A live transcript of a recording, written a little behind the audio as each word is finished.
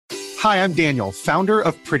Hi, I'm Daniel, founder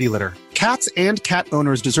of Pretty Litter. Cats and cat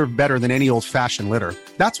owners deserve better than any old-fashioned litter.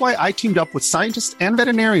 That's why I teamed up with scientists and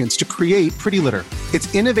veterinarians to create Pretty Litter.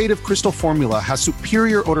 Its innovative crystal formula has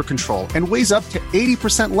superior odor control and weighs up to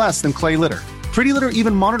 80% less than clay litter. Pretty Litter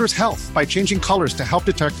even monitors health by changing colors to help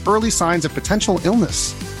detect early signs of potential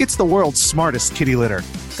illness. It's the world's smartest kitty litter.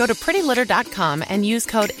 Go to prettylitter.com and use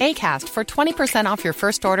code ACAST for 20% off your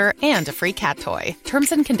first order and a free cat toy.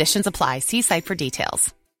 Terms and conditions apply. See site for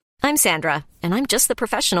details. I'm Sandra, and I'm just the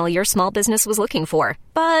professional your small business was looking for.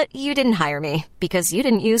 But you didn't hire me because you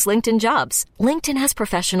didn't use LinkedIn Jobs. LinkedIn has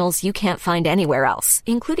professionals you can't find anywhere else,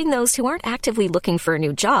 including those who aren't actively looking for a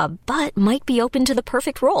new job, but might be open to the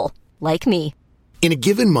perfect role, like me. In a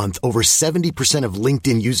given month, over 70% of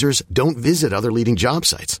LinkedIn users don't visit other leading job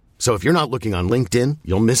sites. So if you're not looking on LinkedIn,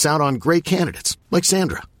 you'll miss out on great candidates like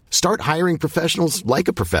Sandra. Start hiring professionals like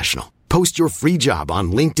a professional. Post your free job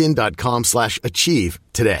on linkedin.com/achieve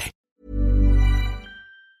today.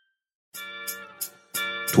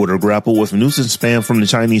 Twitter grappled with nuisance spam from the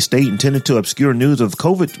Chinese state intended to obscure news of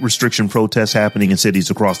COVID restriction protests happening in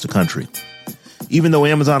cities across the country. Even though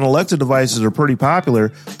Amazon Alexa devices are pretty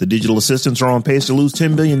popular, the digital assistants are on pace to lose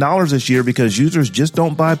 $10 billion this year because users just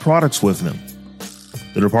don't buy products with them.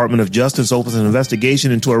 The Department of Justice opens an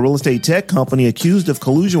investigation into a real estate tech company accused of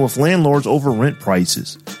collusion with landlords over rent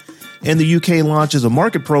prices. And the UK launches a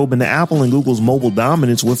market probe into Apple and Google's mobile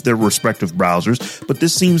dominance with their respective browsers, but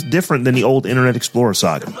this seems different than the old Internet Explorer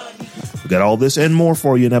saga. We got all this and more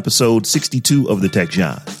for you in episode 62 of The Tech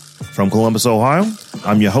Jive. From Columbus, Ohio,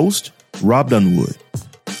 I'm your host, Rob Dunwood.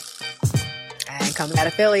 And coming out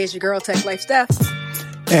of Philly is your girl, Tech Life Steph.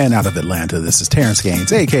 And out of Atlanta, this is Terrence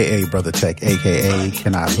Gaines, a.k.a. Brother Tech, a.k.a.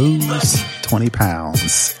 Can I Lose 20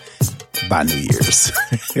 Pounds by New Year's?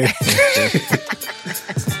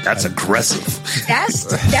 That's aggressive. That's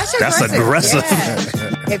aggressive.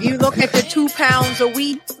 Yeah. If you look at the 2 pounds a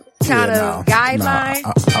week kind of guideline.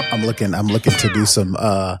 I'm looking to do some,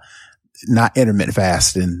 not intermittent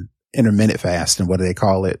fasting. What do they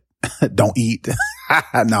call it? Don't eat.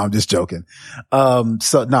 No, I'm just joking.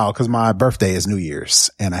 Cause my birthday is New Year's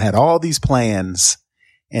and I had all these plans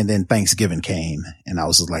and then Thanksgiving came and I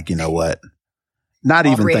was just like, you know what? Not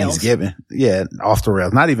off even rails. Thanksgiving. Yeah. Off the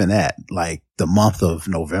rails. Not even that. Like the month of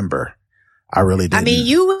November. I really didn't. I mean,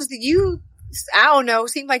 I don't know.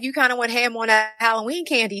 Seemed like you kind of went ham on that Halloween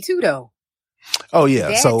candy too, though. Oh yeah.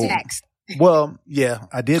 Dad so, text. Well, yeah,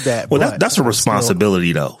 I did that. Well, that's a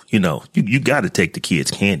responsibility though. You know, you got to take the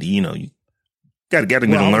kids candy, you know, you got to get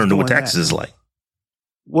them to learn what Texas is like.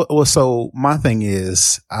 Well, so my thing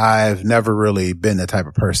is I've never really been the type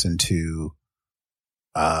of person to,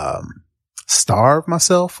 starve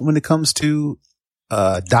myself when it comes to,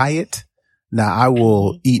 diet. Now I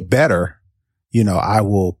will eat better. You know, I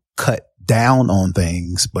will cut down on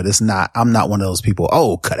things, but I'm not one of those people.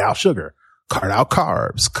 Oh, cut out sugar, cut out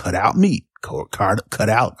carbs, cut out meat, cut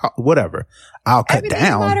out whatever. I'll cut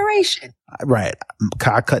down. Moderation. Right.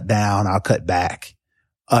 I cut down. I'll cut back.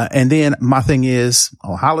 And then my thing is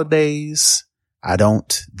on holidays, I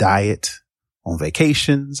don't diet. On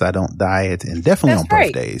vacations, I don't diet, and definitely on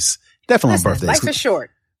birthdays. Definitely on birthdays. Life is short.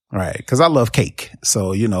 Right. Because I love cake.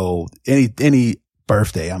 So, you know, any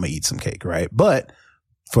birthday, I'm going to eat some cake. Right. But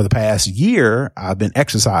for the past year, I've been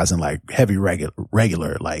exercising like heavy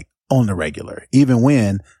regular, like on the regular, even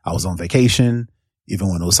when I was on vacation, even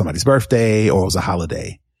when it was somebody's birthday or it was a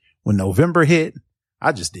holiday. When November hit,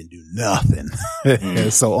 I just didn't do nothing.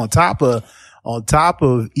 So on top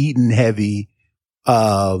of eating heavy,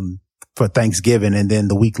 for Thanksgiving and then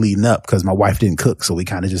the week leading up, because my wife didn't cook. So we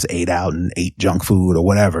kind of just ate out and ate junk food or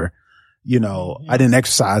whatever. You know, I didn't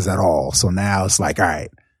exercise at all. So now it's like, all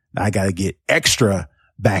right, I got to get extra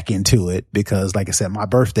back into it because like I said, my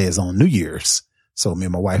birthday is on New Year's. So me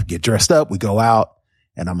and my wife get dressed up. We go out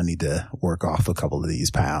and I'm going to need to work off a couple of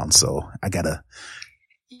these pounds. So I got to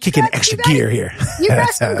kick in extra gear here. You got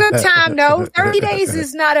some good time though. 30 days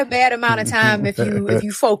is not a bad amount of time if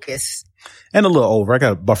you focus. And a little over. I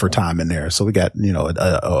got a buffer time in there. So we got, you know,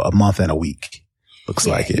 a month and a week. Looks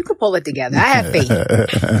like it. You can pull it together. I have faith.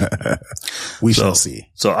 We shall see.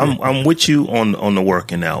 So I'm with you on the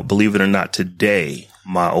working out. Believe it or not, today,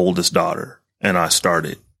 my oldest daughter and I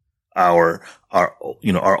started our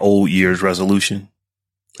old year's resolution,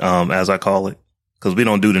 as I call it, because we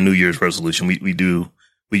don't do the New Year's resolution. We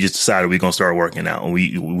just decided we're going to start working out, and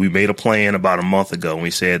we made a plan about a month ago, and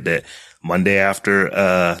we said that Monday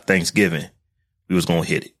after Thanksgiving, we was going to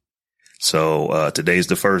hit it. So today's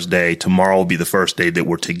the first day. Tomorrow will be the first day that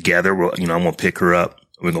we're together. I'm going to pick her up.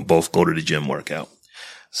 We're going to both go to the gym workout.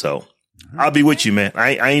 So I'll be with you, man.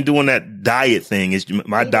 I ain't doing that diet thing.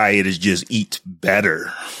 My diet is just eat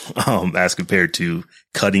better, as compared to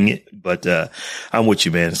cutting it. But, I'm with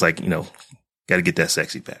you, man. It's like, got to get that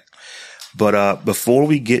sexy pack. But, before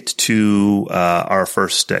we get to, our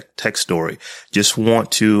first tech story, just want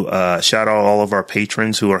to, shout out all of our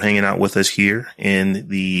patrons who are hanging out with us here in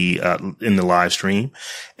the live stream,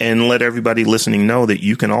 and let everybody listening know that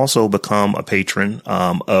you can also become a patron,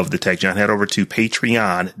 of the Tech Jawn. Head over to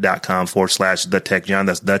patreon.com/the Tech Jawn.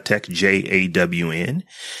 That's the Tech JAWN.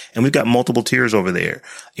 And we've got multiple tiers over there.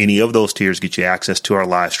 Any of those tiers get you access to our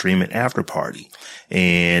live stream and after party.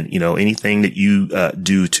 And, anything that you,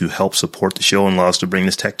 do to help support the show and allow us to bring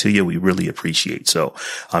this tech to you, we really appreciate. So,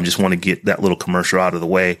 just want to get that little commercial out of the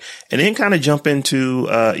way and then kind of jump into,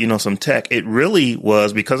 some tech. It really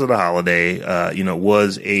was, because of the holiday,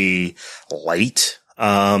 was a light,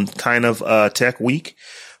 kind of, tech week.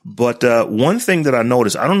 But, one thing that I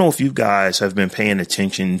noticed, I don't know if you guys have been paying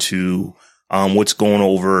attention to, what's going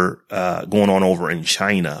on over in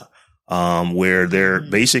China. Where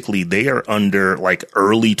they are under like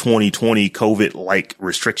early 2020 COVID like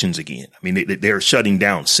restrictions again. I mean, they're shutting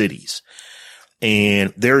down cities,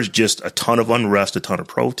 and there's just a ton of unrest, a ton of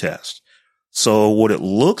protest. So what it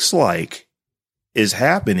looks like is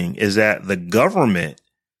happening is that the government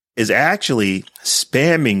is actually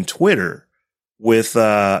spamming Twitter with,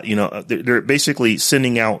 they're basically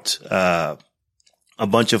sending out, a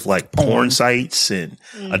bunch of like porn sites and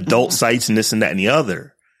adult sites and this and that and the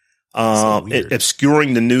other.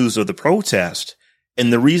 Obscuring the news of the protest. And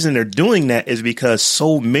the reason they're doing that is because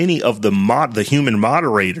so many of the human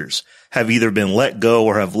moderators have either been let go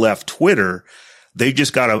or have left Twitter. They've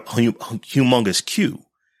just got a humongous queue.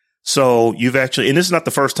 So you've actually, and this is not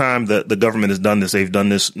the first time that the government has done this. They've done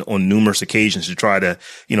this on numerous occasions to try to,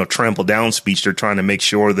 trample down speech. They're trying to make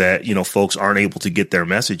sure that, folks aren't able to get their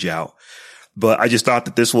message out. But I just thought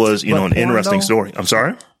that this was, an interesting story. I'm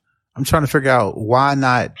sorry. I'm trying to figure out, why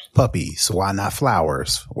not puppies? Why not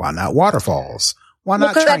flowers? Why not waterfalls? Why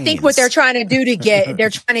not trains? Because I think what they're trying to do they're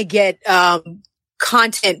trying to get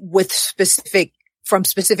content from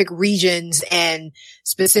specific regions and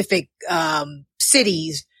specific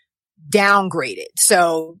cities downgraded.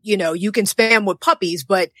 So, you can spam with puppies,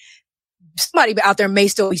 but somebody out there may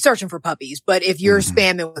still be searching for puppies. But if you're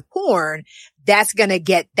spamming with porn, that's going to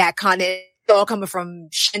get that content all coming from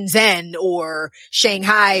Shenzhen or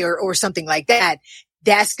Shanghai or something like that.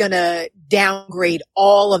 That's going to downgrade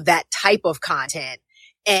all of that type of content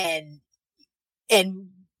and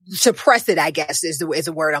suppress it, I guess is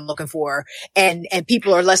the word I'm looking for. And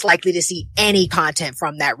people are less likely to see any content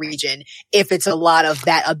from that region if it's a lot of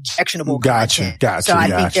that objectionable content. Gotcha. So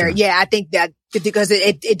I think that because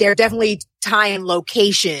they're definitely tying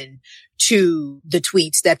location to the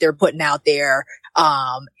tweets that they're putting out there.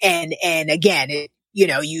 And again,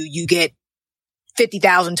 you get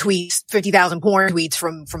 50,000 tweets, 50,000 porn tweets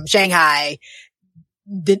from Shanghai.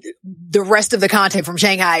 The rest of the content from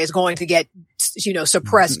Shanghai is going to get,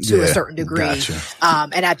 suppressed to a certain degree. Gotcha.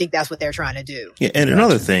 And I think that's what they're trying to do. Yeah. And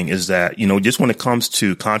another thing is that, just when it comes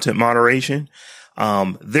to content moderation,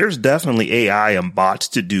 there's definitely AI and bots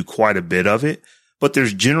to do quite a bit of it. But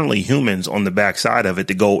there's generally humans on the backside of it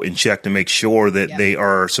to go and check to make sure that they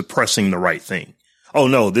are suppressing the right thing. Oh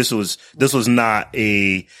no, this was not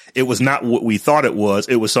it was not what we thought it was.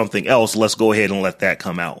 It was something else. Let's go ahead and let that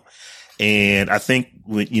come out. And I think,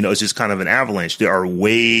 it's just kind of an avalanche. There are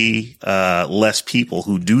way, less people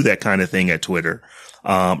who do that kind of thing at Twitter.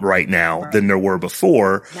 Right now than there were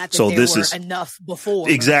before. So this is enough before.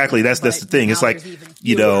 Exactly. That's the thing. It's like,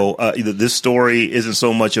 this story isn't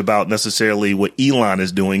so much about necessarily what Elon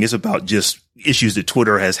is doing. It's about just issues that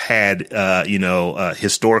Twitter has had,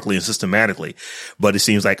 historically and systematically. But it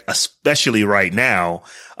seems like, especially right now,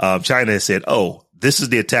 China has said, oh, this is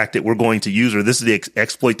the attack that we're going to use, or this is the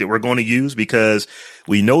exploit that we're going to use, because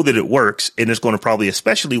we know that it works, and it's going to probably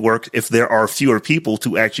especially work if there are fewer people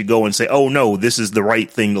to actually go and say, oh no, this is the right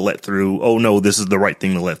thing to let through. Oh no, this is the right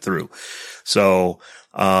thing to let through. So,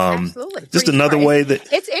 absolutely. Just another way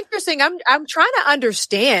that it's interesting. I'm trying to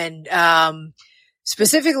understand,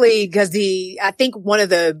 specifically because I think one of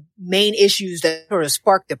the main issues that sort of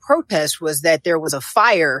sparked the protest was that there was a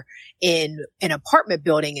fire in an apartment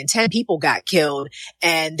building and 10 people got killed,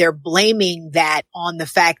 and they're blaming that on the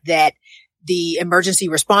fact that the emergency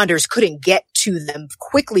responders couldn't get to them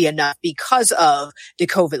quickly enough because of the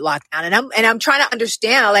COVID lockdown. And I'm trying to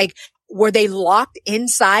understand, like, were they locked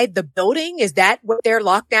inside the building? Is that what their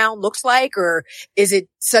lockdown looks like? Or is it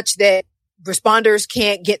such that responders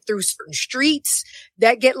can't get through certain streets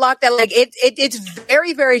that get locked out. Like it's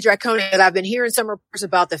very, very draconian. I've been hearing some reports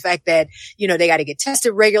about the fact that, you know, they got to get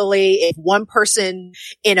tested regularly. If one person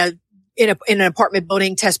in an apartment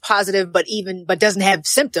building tests positive, but doesn't have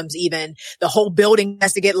symptoms, even the whole building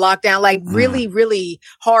has to get locked down. Like really, really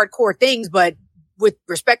hardcore things. But with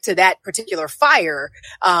respect to that particular fire,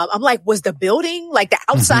 I'm like, was the building, like the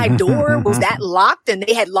outside door, was that locked and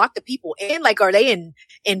they had locked the people in? Like, are they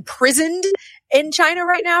imprisoned in China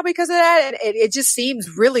right now because of that? It just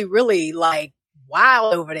seems really, really like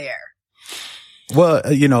wild over there.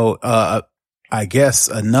 Well, you know, I guess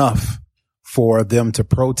enough for them to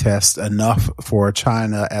protest, enough for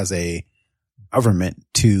China as a government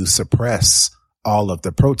to suppress all of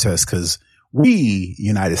the protests, because we,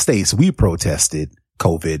 United States, we protested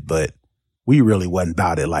COVID, but we really wasn't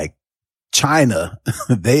about it like China,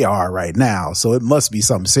 they are right now. So it must be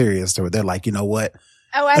something serious to where they're like, you know what?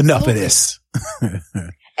 Enough of this.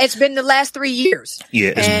 It's been the last 3 years.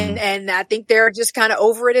 Yeah. And I think they're just kind of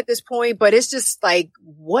over it at this point, but it's just like,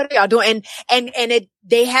 what are y'all doing? And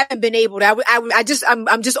they haven't been able to,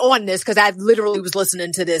 I'm just on this because I literally was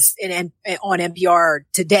listening to this on NPR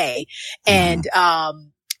today. And,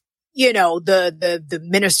 you know, the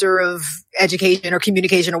minister of education or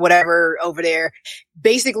communication or whatever over there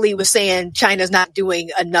basically was saying China's not doing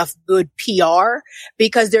enough good PR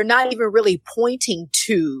because they're not even really pointing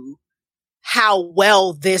to how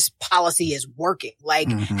well this policy is working.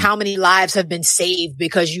 Like how many lives have been saved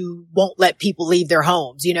because you won't let people leave their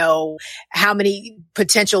homes, you know, how many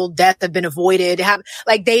potential deaths have been avoided.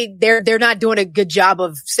 They're not doing a good job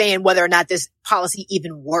of saying whether or not this policy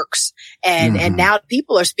even works. And now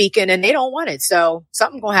people are speaking and they don't want it. So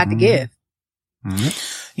something's going to have to give.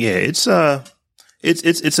 Yeah.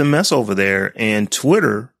 It's a mess over there, and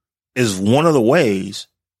Twitter is one of the ways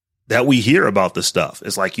that we hear about the stuff.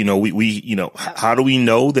 It's like, you know, we, you know, how do we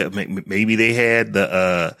know that maybe they had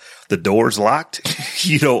the doors locked,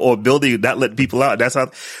 you know, or building not letting people out? That's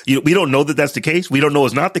how, you know, we don't know that that's the case. We don't know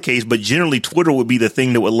it's not the case, but generally Twitter would be the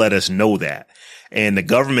thing that would let us know that. And the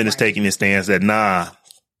government is taking this stance that, nah,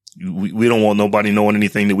 we don't want nobody knowing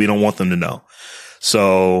anything that we don't want them to know.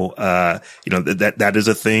 So, you know, that is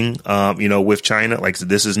a thing, you know, with China. Like,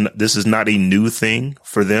 this is not a new thing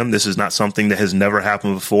for them. This is not something that has never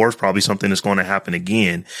happened before. It's probably something that's going to happen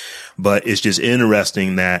again. But it's just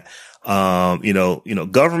interesting that, you know,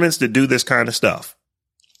 governments that do this kind of stuff,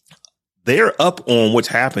 they're up on what's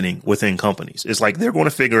happening within companies. It's like they're going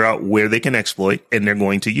to figure out where they can exploit and they're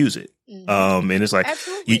going to use it. And it's like,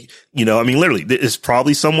 you know, I mean, literally, it's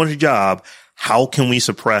probably someone's job. How can we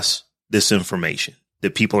suppress this information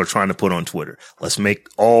that people are trying to put on Twitter? Let's make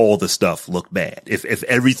all the stuff look bad. If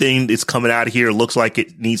everything that's coming out of here looks like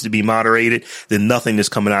it needs to be moderated, then nothing that's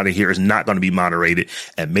coming out of here is not going to be moderated.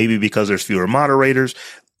 And maybe because there's fewer moderators,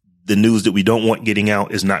 the news that we don't want getting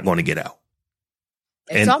out is not going to get out.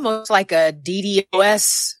 It's almost like a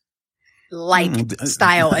DDoS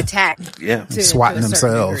style attack. Yeah. Swatting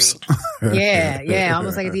themselves. Yeah.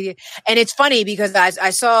 Almost like a DDoS. And it's funny because I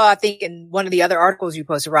saw, I think in one of the other articles you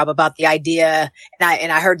posted, Rob, about the idea,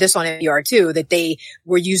 and I heard this on NPR too, that they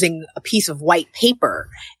were using a piece of white paper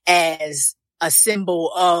as a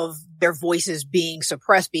symbol of their voices being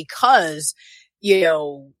suppressed because, you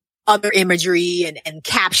know, other imagery and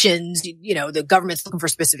captions, you know, the government's looking for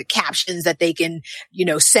specific captions that they can, you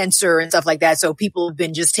know, censor and stuff like that. So people have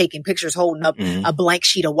been just taking pictures, holding up a blank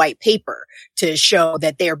sheet of white paper to show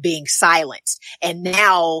that they're being silenced. And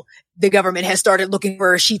now the government has started looking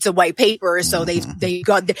for sheets of white paper. So they've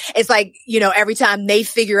got, it's like, you know, every time they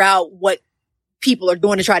figure out what people are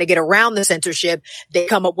doing to try to get around the censorship, they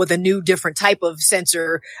come up with a new different type of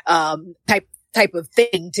censor, type of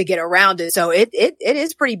thing to get around it. So it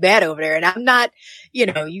is pretty bad over there. And I'm not, you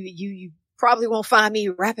know, you probably won't find me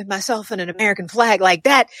wrapping myself in an American flag like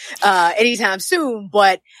that, anytime soon.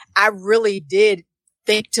 But I really did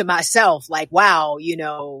think to myself, like, wow, you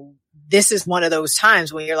know, this is one of those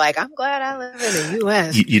times when you're like, I'm glad I live in the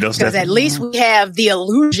U.S. Because at least we have the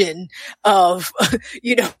illusion of,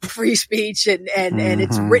 you know, free speech and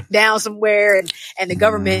it's written down somewhere and the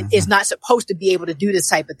government is not supposed to be able to do this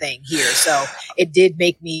type of thing here. So it did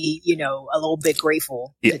make me, you know, a little bit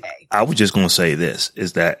grateful today. I was just going to say this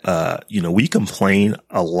is that, you know, we complain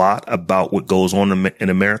a lot about what goes on in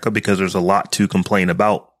America because there's a lot to complain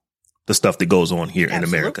about the stuff that goes on here in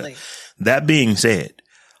America. That being said,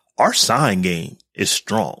 our sign game is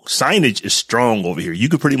strong. Signage is strong over here. You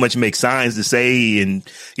could pretty much make signs to say and,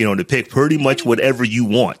 you know, depict pretty much whatever you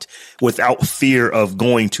want without fear of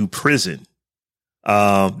going to prison,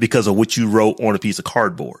 because of what you wrote on a piece of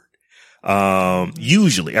cardboard.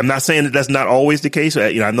 Usually, I'm not saying that that's not always the case.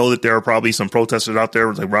 I know that there are probably some protesters out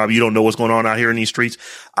there like, Rob, you don't know what's going on out here in these streets.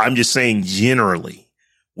 I'm just saying generally,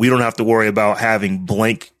 we don't have to worry about having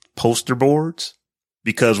blank poster boards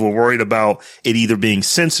because we're worried about it either being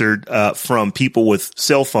censored, from people with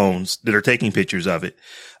cell phones that are taking pictures of it,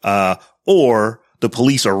 or the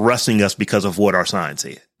police arresting us because of what our sign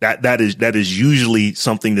said. That is usually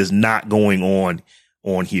something that's not going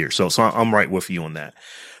on here. So I'm right with you on that.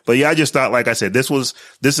 But yeah, I just thought, like I said, this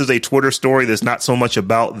is a Twitter story that's not so much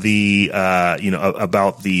about the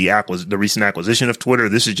recent acquisition of Twitter.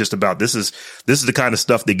 This is just about, this is the kind of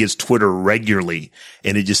stuff that gets Twitter regularly.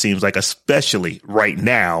 And it just seems like, especially right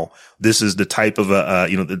now, this is the type of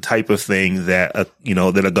the type of thing that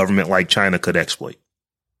a government like China could exploit.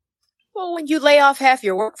 Well, when you lay off half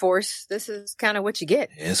your workforce, this is kind of what you get.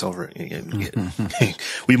 Yeah, it's over.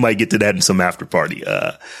 We might get to that in some after party,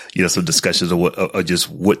 some discussions of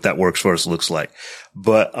what that workforce looks like.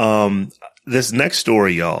 But, this next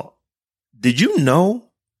story, y'all, did you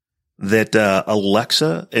know that,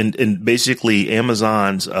 Alexa and basically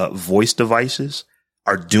Amazon's, voice devices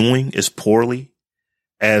are doing as poorly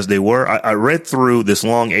as they were? I read through this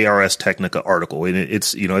long Ars Technica article, and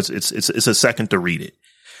it's a second to read it.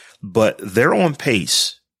 But they're on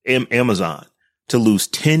pace, Amazon, to lose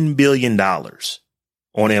 $10 billion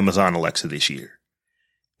on Amazon Alexa this year.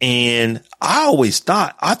 And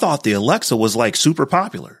I thought the Alexa was like super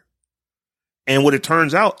popular. And what it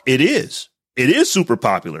turns out, it is super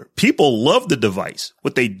popular. People love the device.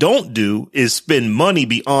 What they don't do is spend money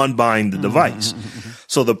beyond buying the device.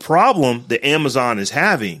 So the problem that Amazon is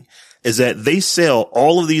having is that they sell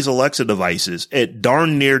all of these Alexa devices at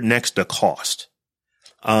darn near next to cost.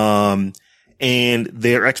 And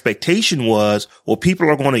their expectation was, well, people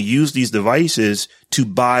are going to use these devices to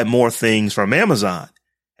buy more things from Amazon.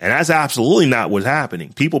 And that's absolutely not what's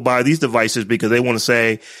happening. People buy these devices because they want to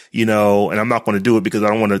say, and I'm not going to do it because I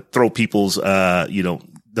don't want to throw people's,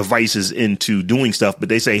 devices into doing stuff, but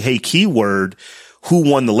they say, hey, keyword, who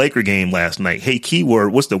won the Laker game last night? Hey,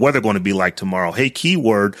 keyword, what's the weather going to be like tomorrow? Hey,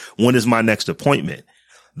 keyword, when is my next appointment?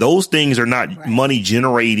 Those things are not money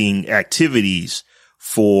generating activities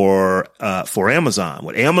for Amazon.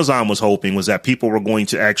 What Amazon was hoping was that people were going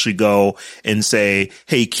to actually go and say,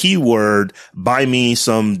 hey, keyword, buy me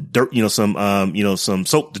some dirt, some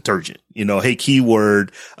soap detergent, hey,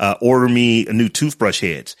 keyword, order me a new toothbrush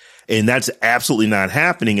heads. And that's absolutely not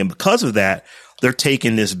happening. And because of that, they're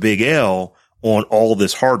taking this big L on all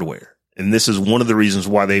this hardware. And this is one of the reasons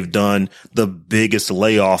why they've done the biggest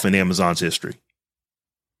layoff in Amazon's history.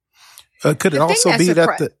 Could it also be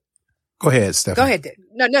that go ahead, Stephanie. Go ahead.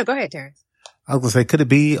 No, go ahead, Terrence. I was going to say, could it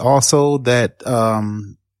be also that,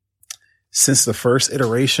 since the first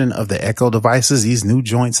iteration of the Echo devices, these new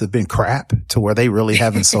joints have been crap to where they really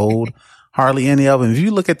haven't sold hardly any of them. If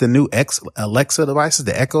you look at the new Alexa devices,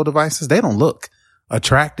 the Echo devices, they don't look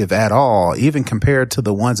attractive at all, even compared to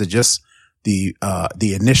the ones that just the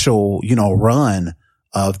initial, run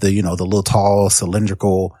of the little tall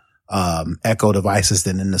cylindrical, Echo devices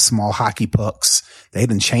than in the small hockey pucks. They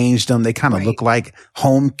done changed them. They kind of look like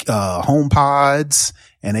home pods,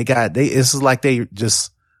 and it's like they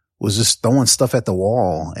was just throwing stuff at the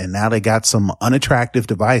wall. And now they got some unattractive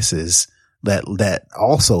devices that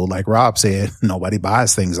also, like Rob said, nobody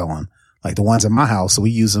buys things on. Like the ones in my house, we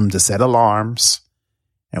use them to set alarms,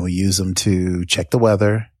 and we use them to check the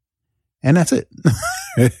weather, and that's it.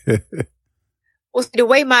 Well, the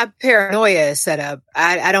way my paranoia is set up,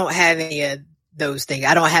 I don't have any of those things.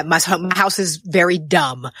 I don't have my house is very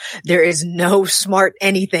dumb. There is no smart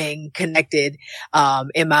anything connected,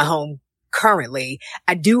 in my home currently.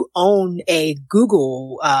 I do own a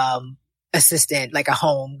Google, assistant, like a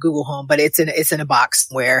Google Home, but it's in a box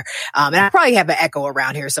somewhere. And I probably have an Echo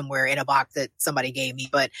around here somewhere in a box that somebody gave me,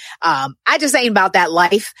 but, I just ain't about that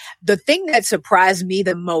life. The thing that surprised me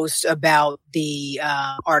the most about the,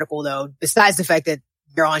 article though, besides the fact that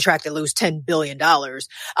they're on track to lose $10 billion,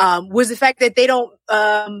 was the fact that they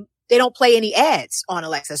don't play any ads on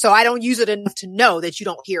Alexa. So I don't use it enough to know that you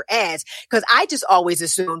don't hear ads, because I just always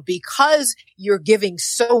assume because you're giving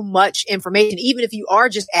so much information, even if you are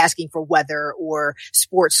just asking for weather or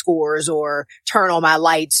sports scores or turn on my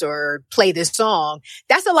lights or play this song,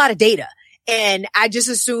 that's a lot of data. And I just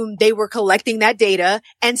assumed they were collecting that data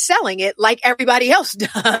and selling it like everybody else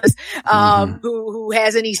does, who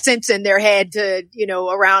has any sense in their head to,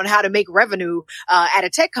 around how to make revenue, at a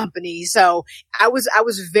tech company. So I was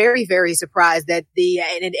very, very surprised that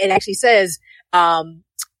it actually says,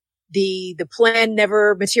 The plan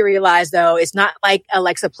never materialized though. It's not like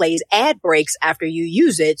Alexa plays ad breaks after you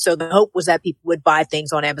use it. So the hope was that people would buy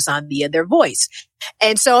things on Amazon via their voice.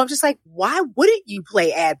 And so I'm just like, why wouldn't you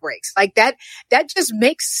play ad breaks? Like that just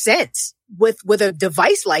makes sense with a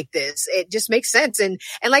device like this. It just makes sense. And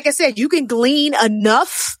like I said, you can glean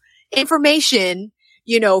enough information,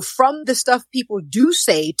 from the stuff people do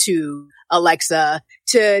say to Alexa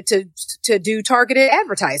to do targeted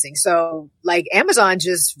advertising. So like Amazon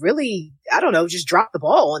just really, I don't know, just dropped the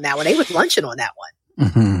ball on that one. They was lunching on that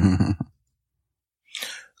one.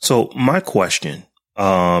 So my question,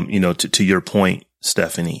 to your point,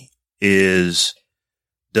 Stephanie, is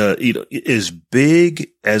as big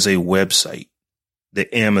as a website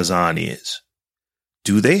that Amazon is,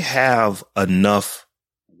 do they have enough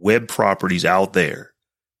web properties out there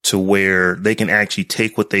to where they can actually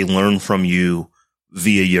take what they learn from you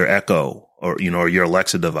via your Echo or your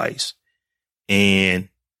Alexa device and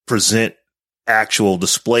present actual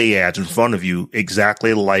display ads in front of you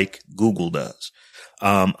exactly like Google does?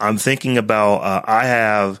 I'm thinking about, I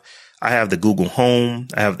have the Google Home.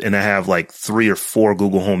 I have like 3 or 4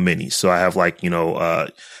 Google Home Minis. So I have like,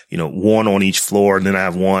 one on each floor, and then I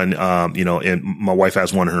have one, and my wife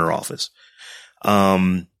has one in her office.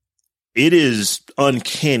 It is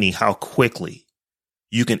uncanny how quickly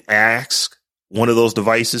you can ask one of those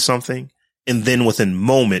devices something, and then within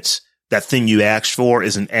moments, that thing you asked for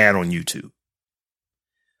is an ad on YouTube.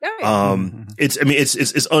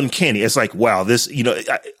 It's uncanny. It's like, wow, this,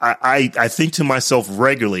 I think to myself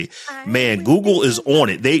regularly, man, Google is on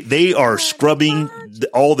it. They are scrubbing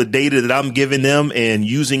all the data that I'm giving them and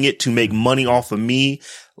using it to make money off of me,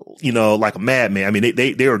 like a madman. I mean,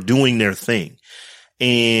 they are doing their thing.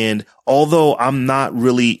 And although I'm not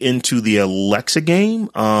really into the Alexa game,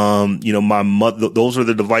 my mother, those are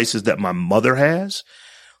the devices that my mother has.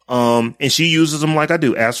 And she uses them like I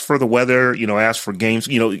do. Ask for the weather, ask for games,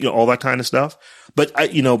 all that kind of stuff. But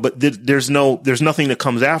there's nothing that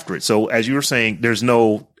comes after it. So as you were saying, there's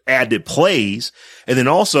no ad that plays. And then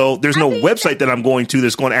also there's no website that I'm going to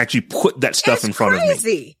that's going to actually put that stuff in front of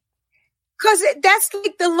me. Cause that's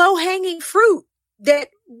like the low hanging fruit that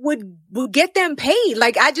would get them paid.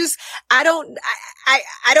 Like I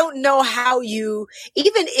don't know how you,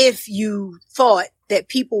 even if you thought that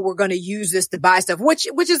people were going to use this to buy stuff, which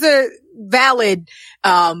is a valid,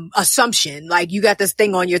 assumption. Like you got this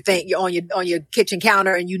thing on your kitchen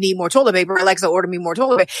counter and you need more toilet paper. Alexa, order me more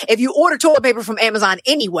toilet paper. If you order toilet paper from Amazon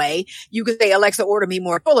anyway, you could say, Alexa, order me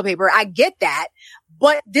more toilet paper. I get that.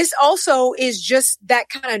 But this also is just that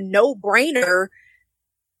kind of no-brainer.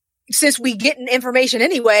 Since we getting information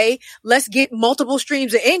anyway, let's get multiple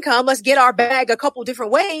streams of income. Let's get our bag a couple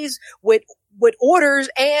different ways with orders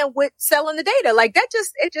and with selling the data. Like that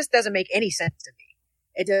it just doesn't make any sense to me.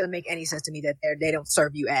 It doesn't make any sense to me that they don't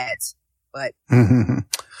serve you ads, but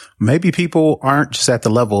maybe people aren't just at the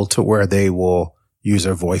level to where they will use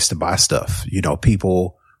their voice to buy stuff.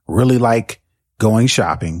 People really like going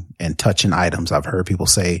shopping and touching items. I've heard people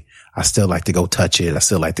say, I still like to go touch it. I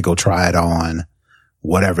still like to go try it on.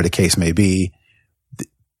 Whatever the case may be.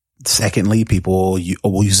 Secondly, people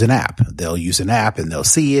will use an app. They'll use an app and they'll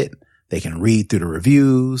see it. They can read through the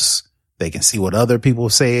reviews. They can see what other people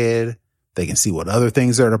said. They can see what other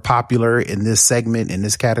things are popular in this segment, in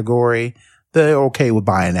this category. They're okay with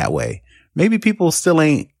buying that way. Maybe people still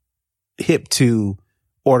ain't hip to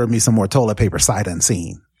order me some more toilet paper sight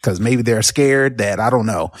unseen. Cause maybe they're scared that, I don't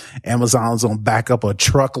know, Amazon's gonna back up a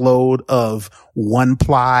truckload of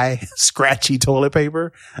 1-ply scratchy toilet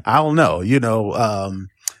paper. I don't know,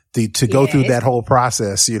 to go through that whole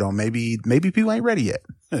process, maybe people ain't ready yet.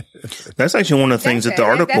 That's actually one of the things that the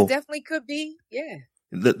article that definitely could be. Yeah.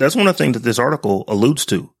 That's one of the things that this article alludes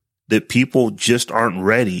to, that people just aren't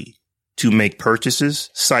ready to make purchases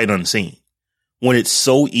sight unseen when it's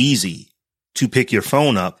so easy to pick your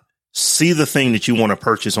phone up, see the thing that you want to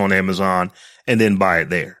purchase on Amazon, and then buy it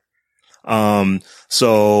there.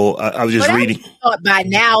 So I was just reading. I thought by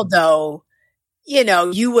now, though,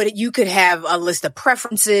 you could have a list of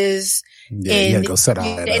preferences. Yeah, you gotta go set all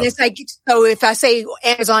that up. And it's like, so if I say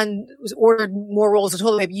Amazon ordered more rolls of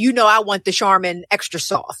toilet paper, I want the Charmin extra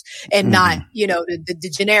soft and not,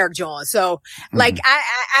 the generic John. So like,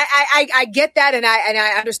 I get that. And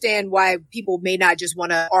I understand why people may not just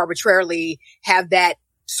want to arbitrarily have that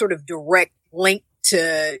sort of direct link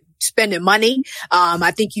to spending money.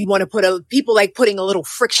 I think you want to people like putting a little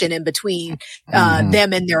friction in between,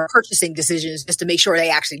 them and their purchasing decisions just to make sure they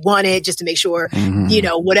actually want it, just to make sure,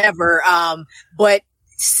 whatever. But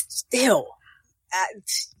still,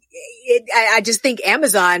 I just think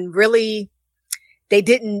Amazon really, they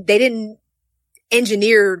didn't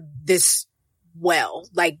engineer this well,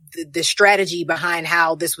 like the strategy behind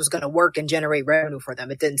how this was going to work and generate revenue for them.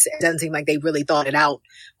 It doesn't seem like they really thought it out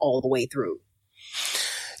all the way through.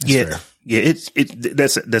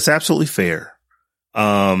 That's absolutely fair.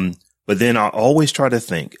 But then I always try to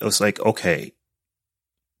think, it's like, okay,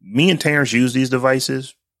 me and Terrence use these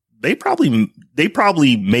devices. They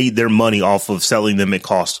probably made their money off of selling them at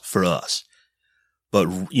cost for us.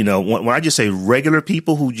 But, you know, when I just say regular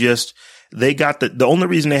people who just, they got the only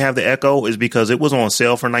reason they have the Echo is because it was on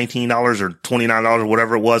sale for $19 or $29 or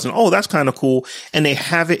whatever it was. And, oh, that's kind of cool. And they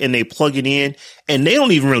have it and they plug it in and they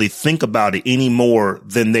don't even really think about it any more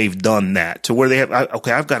than they've done that, to where they have,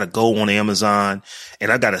 okay, I've got to go on Amazon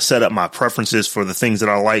and I've got to set up my preferences for the things that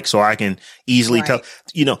I like so I can easily tell,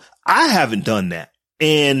 you know, I haven't done that.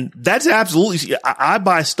 And that's absolutely, I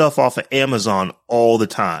buy stuff off of Amazon all the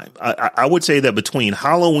time. I would say that between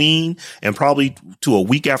Halloween and probably to a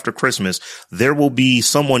week after Christmas, there will be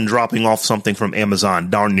someone dropping off something from Amazon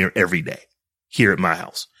darn near every day here at my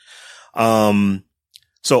house.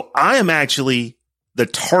 So I am actually the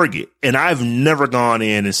target, and I've never gone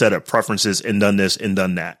in and set up preferences and done this and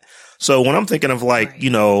done that. So when I'm thinking of like, you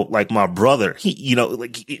know, like my brother,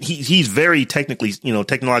 he's very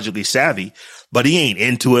technologically savvy, but he ain't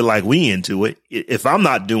into it like we into it. If I'm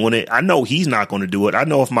not doing it, I know he's not going to do it. I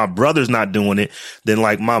know if my brother's not doing it, then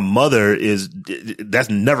like my mother that's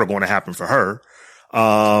never going to happen for her.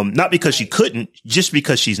 Not because she couldn't, just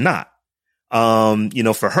because she's not. You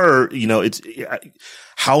know, for her, you know, it's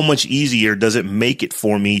how much easier does it make it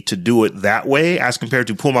for me to do it that way as compared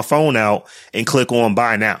to pull my phone out and click on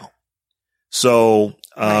buy now. So,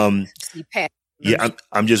 I'm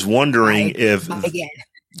just wondering if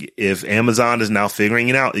Amazon is now figuring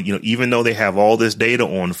it out, you know, even though they have all this data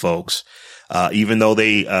on folks, even though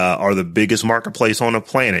they, are the biggest marketplace on the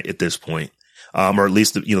planet at this point, or at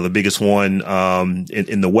least the biggest one,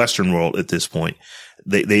 in the Western world at this point,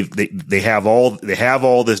 they have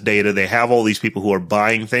all this data. They have all these people who are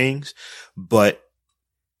buying things, but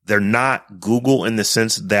they're not Google in the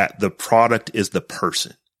sense that the product is the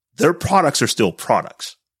person. Their products are still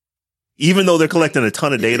products. Even though they're collecting a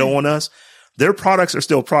ton of data on us, their products are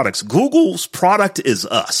still products. Google's product is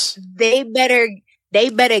us. They better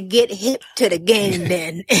get hip to the game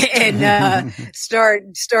then and start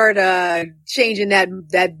changing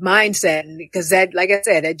that mindset, because that, like I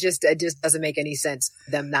said, it just doesn't make any sense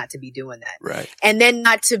for them not to be doing that. Right. And then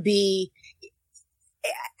not to be,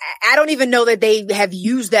 I don't even know that they have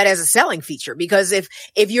used that as a selling feature, because if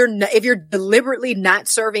you're deliberately not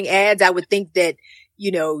serving ads, I would think that,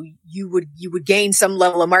 you know, you would gain some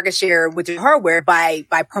level of market share with your hardware by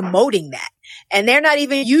promoting that. And they're not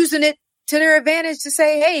even using it to their advantage to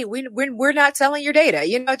say, hey, we're not selling your data,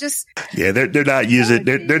 you know, just. Yeah, they're not using,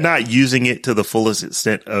 they're not using it to the fullest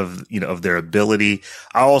extent of, you know, of their ability.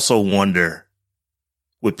 I also wonder,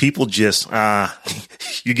 would people just,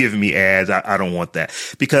 you're giving me ads. I don't want that,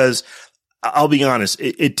 because I'll be honest.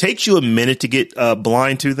 It takes you a minute to get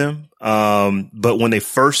blind to them. But when they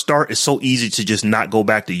first start, it's so easy to just not go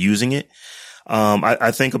back to using it.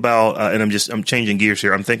 I think about, and I'm changing gears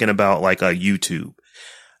here. I'm thinking about like YouTube.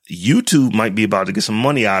 YouTube might be about to get some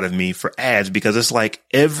money out of me for ads, because it's like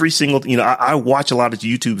every single, you know, I watch a lot of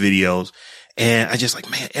YouTube videos. And I just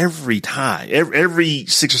like, man, every time, every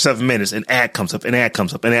 6 or 7 minutes, an ad comes up, an ad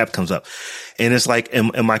comes up, an ad comes up. And it's like,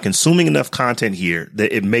 am I consuming enough content here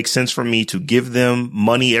that it makes sense for me to give them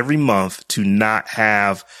money every month to not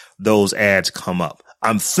have those ads come up?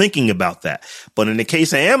 I'm thinking about that. But in the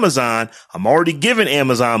case of Amazon, I'm already giving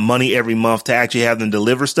Amazon money every month to actually have them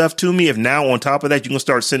deliver stuff to me. If now on top of that, you can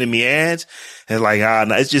start sending me ads, and like,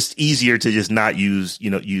 no, it's just easier to just not use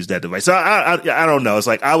that device. So I don't know. It's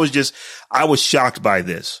like, I was shocked by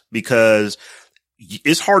this, because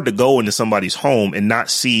it's hard to go into somebody's home and not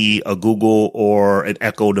see a Google or an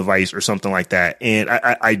Echo device or something like that. And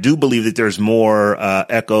I do believe that there's more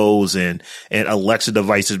Echoes and Alexa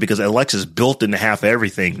devices, because Alexa's built into half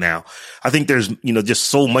everything now. I think there's, you know, just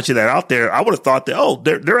so much of that out there. I would have thought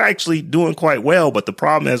that, they're actually doing quite well. But the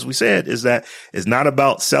problem, as we said, is that it's not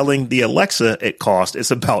about selling the Alexa at cost.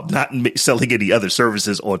 It's about not selling any other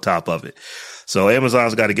services on top of it. So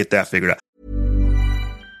Amazon's got to get that figured out.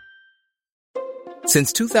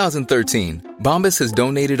 Since 2013, Bombas has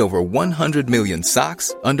donated over 100 million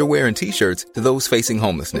socks, underwear, and T-shirts to those facing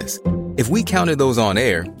homelessness. If we counted those on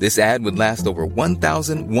air, this ad would last over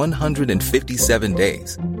 1,157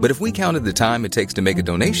 days. But if we counted the time it takes to make a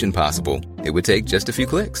donation possible, it would take just a few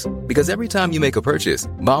clicks. Because every time you make a purchase,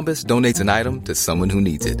 Bombas donates an item to someone who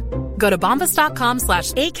needs it. Go to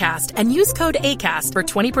bombas.com/ACAST and use code ACAST for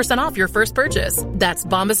 20% off your first purchase. That's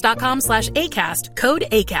bombas.com/ACAST, code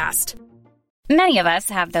ACAST. Many of us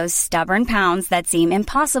have those stubborn pounds that seem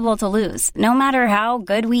impossible to lose, no matter how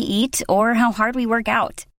good we eat or how hard we work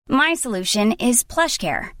out. My solution is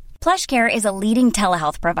PlushCare. PlushCare is a leading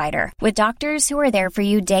telehealth provider with doctors who are there for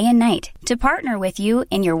you day and night to partner with you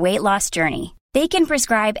in your weight loss journey. They can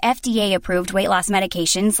prescribe FDA-approved weight loss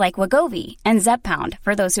medications like Wegovy and Zepbound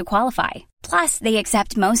for those who qualify. Plus, they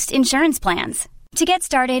accept most insurance plans. To get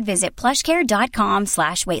started, visit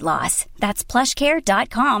plushcare.com/weightloss. That's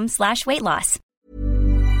plushcare.com/weightloss.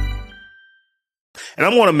 And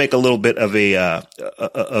I'm going to make a little bit of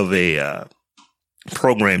a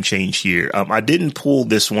program change here. I didn't pull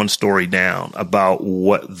this one story down about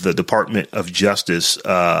what the Department of Justice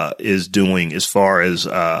is doing as far as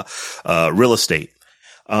real estate.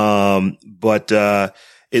 But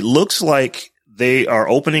it looks like they are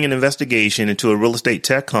opening an investigation into a real estate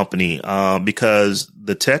tech company because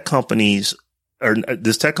the tech companies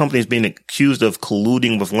this tech company is being accused of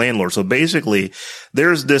colluding with landlords. So basically,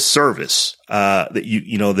 there's this service that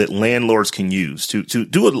that landlords can use to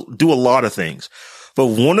do a lot of things. But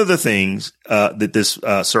one of the things that this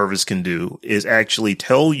service can do is actually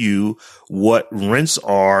tell you what rents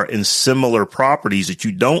are in similar properties that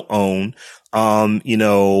you don't own,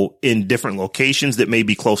 in different locations that may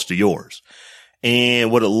be close to yours. And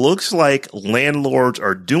what it looks like landlords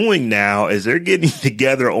are doing now is they're getting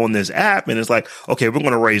together on this app, and it's like, okay, we're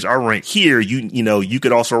going to raise our rent here. You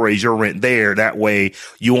could also raise your rent there. That way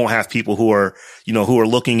you won't have people who are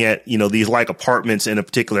looking at, these like apartments in a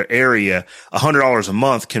particular area. $100 a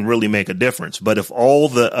month can really make a difference. But if all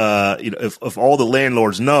the, if all the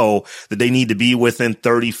landlords know that they need to be within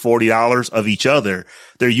 $30, $40 of each other,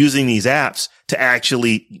 they're using these apps to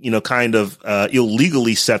actually,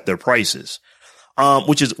 illegally set their prices.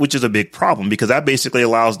 Which is a big problem because that basically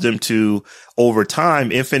allows them to, over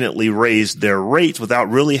time, infinitely raise their rates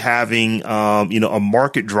without really having, a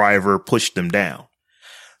market driver push them down.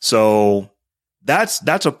 So that's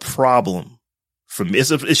a problem for me.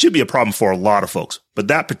 It should be a problem for a lot of folks, but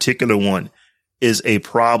that particular one is a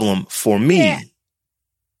problem for me. Yeah.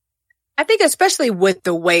 I think especially with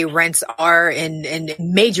the way rents are in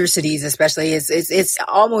major cities, especially, it's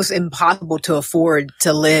almost impossible to afford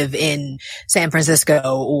to live in San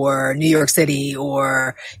Francisco or New York City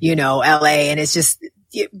or, LA. And it's just,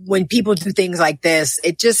 when people do things like this,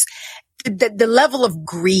 it just, the level of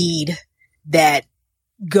greed that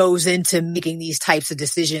goes into making these types of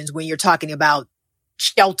decisions when you're talking about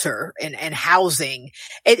shelter and housing,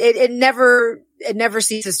 it never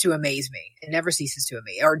ceases to amaze me. It never ceases to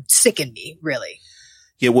amaze or sicken me, really.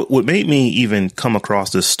 Yeah. What made me even come across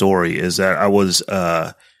this story is that I was,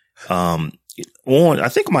 I think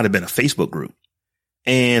it might have been a Facebook group,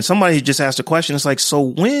 and somebody just asked a question. It's like, so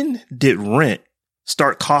when did rent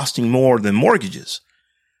start costing more than mortgages?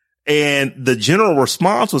 And the general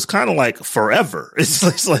response was kind of like forever.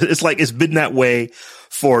 It's like it's been that way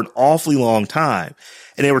for an awfully long time.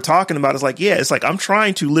 And they were talking about, it's like I'm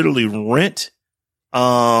trying to literally rent,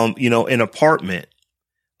 an apartment,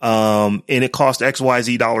 and it costs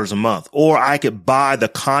XYZ dollars a month, or I could buy the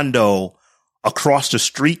condo across the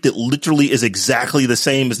street that literally is exactly the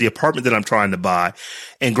same as the apartment that I'm trying to buy.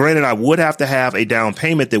 And granted, I would have to have a down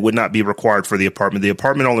payment that would not be required for the apartment. The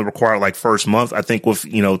apartment only required like first month. I think with,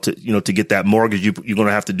 to get that mortgage, you're going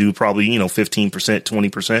to have to do probably, 15%,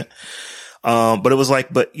 20%. But it was like,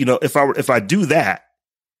 if I do that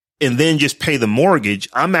and then just pay the mortgage,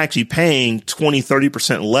 I'm actually paying 20,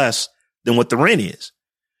 30% less than what the rent is.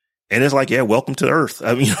 And it's like, yeah, welcome to earth.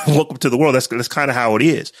 I mean, welcome to the world. That's kind of how it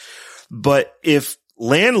is. But if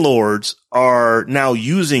landlords are now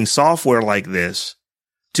using software like this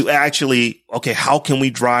to actually, okay, how can we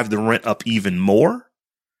drive the rent up even more?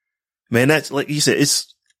 Man, that's like you said,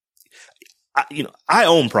 I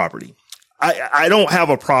own property. I don't have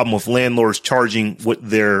a problem with landlords charging what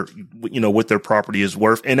their property is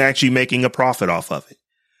worth and actually making a profit off of it.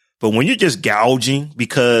 But when you're just gouging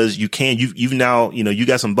because you've now, you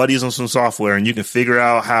got some buddies on some software and you can figure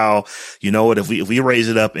out how, if we raise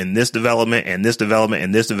it up in this development and this development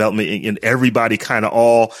and this development, and everybody kind of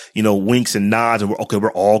all, winks and nods, and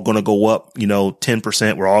we're all going to go up,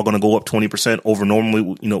 10%. We're all going to go up 20% over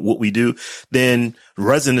normally, what we do. Then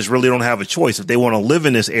residents really don't have a choice. If they want to live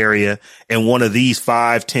in this area and one of these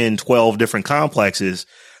 5, 10, 12 different complexes,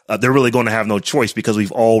 they're really going to have no choice because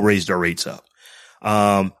we've all raised our rates up.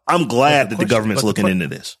 I'm glad that the government's looking into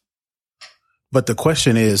this. But the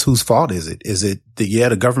question is, whose fault is it? Is it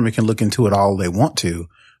the government can look into it all they want to,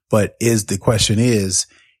 but the question is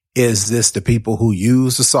this the people who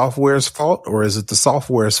use the software's fault, or is it the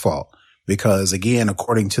software's fault? Because again,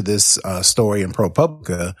 according to this story in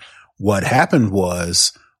ProPublica, what happened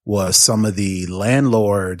was some of the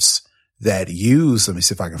landlords that use, let me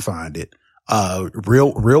see if I can find it,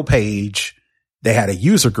 RealPage. They had a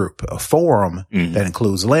user group, a forum that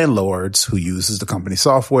includes landlords who uses the company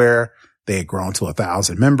software. They had grown to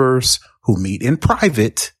 1,000 members who meet in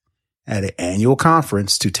private at an annual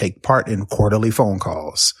conference to take part in quarterly phone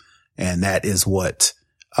calls. And that is what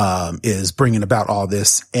is bringing about all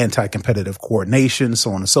this anti-competitive coordination,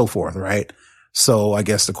 so on and so forth, right? So I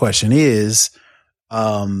guess the question is,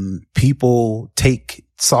 people take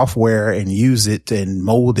software and use it and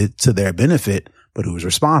mold it to their benefit, but who's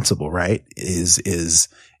responsible, right?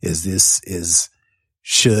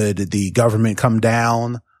 Should the government come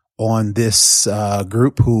down on this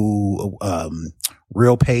group who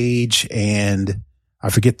RealPage and I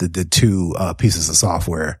forget the two pieces of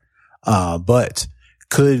software, but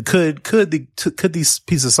could these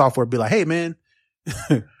pieces of software be like, hey man,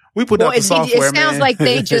 we put out the software. It sounds like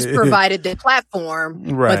they just provided the platform,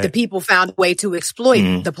 right, but the people found a way to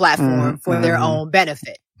exploit the platform for their own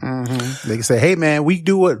benefit. They can say, hey man, we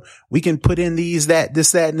do it. We can put in this, that,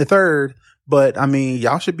 and the third. But I mean,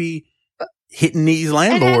 y'all should be hitting these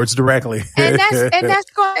landlords directly. And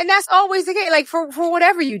that's always the case. Like for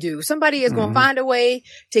whatever you do, somebody is going to find a way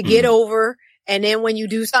to get over. And then when you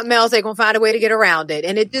do something else, they're going to find a way to get around it.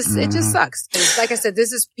 And it just sucks. Like I said,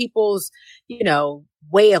 this is people's,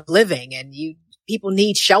 way of living, and people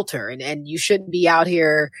need shelter, and you shouldn't be out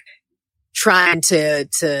here trying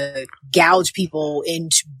to gouge people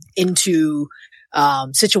into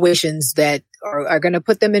situations that are going to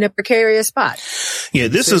put them in a precarious spot. Yeah,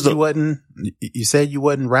 you said you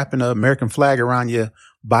wasn't wrapping an American flag around your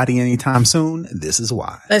body anytime soon. This is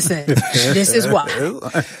why. Listen, this is why.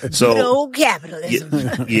 So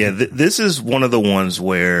capitalism. This is one of the ones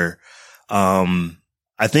where,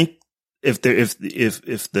 I think if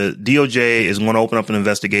the DOJ is going to open up an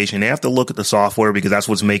investigation, they have to look at the software because that's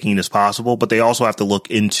what's making this possible. But they also have to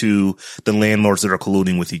look into the landlords that are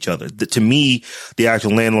colluding with each other. To me, the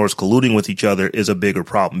actual landlords colluding with each other is a bigger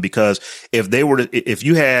problem, because if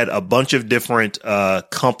you had a bunch of different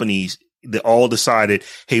companies that all decided,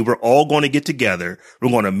 hey, we're all going to get together,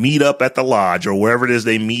 we're going to meet up at the lodge or wherever it is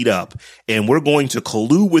they meet up, and we're going to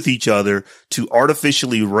collude with each other to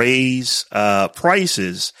artificially raise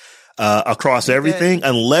prices across everything,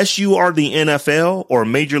 unless you are the NFL or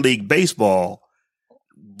Major League Baseball,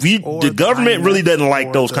 the government really doesn't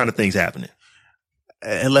like those kind of things happening.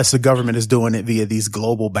 Unless the government is doing it via these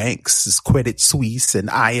global banks, Credit Suisse and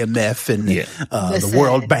IMF and the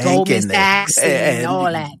World Bank Goldman Sachs and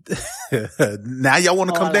all that. Now y'all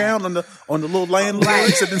want to come down on the little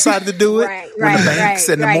landlords that decided to do it, the banks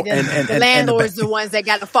and the landlords, the ones that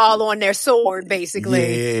got to fall on their sword,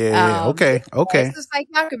 basically. Okay. It's just like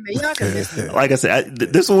y'all can miss it. Like I said,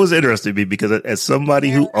 this one was interesting to me because as somebody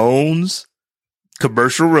who owns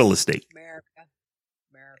commercial real estate,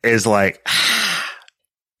 is like.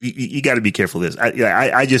 You got to be careful of this.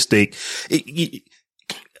 I just think,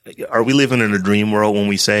 are we living in a dream world when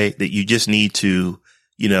we say that you just need to,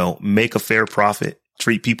 make a fair profit,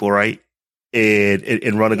 treat people right,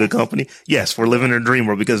 and run a good company? Yes, we're living in a dream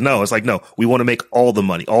world, because no, we want to make all the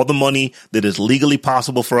money that is legally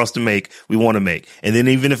possible for us to make. We want to make. And then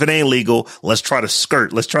even if it ain't legal, let's try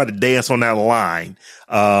to dance on that line.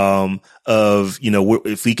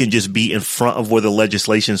 If we can just be in front of where the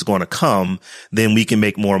legislation is going to come, then we can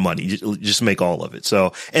make more money. Just make all of it.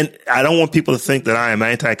 So, and I don't want people to think that I am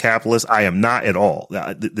anti-capitalist. I am not at all.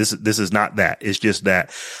 This is not that. It's just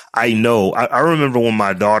that I know, I remember when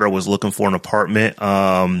my daughter was looking for an apartment,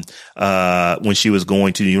 when she was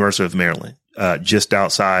going to the University of Maryland, just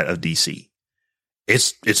outside of DC.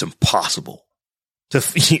 It's impossible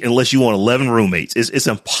unless you want 11 roommates. It's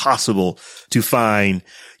impossible to find,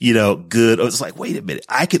 good. It's like, wait a minute.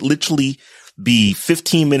 I could literally be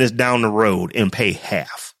 15 minutes down the road and pay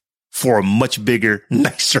half for a much bigger,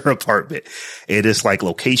 nicer apartment. And it's like,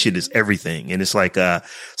 location is everything. And it's like,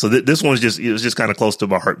 so this one's it was just kind of close to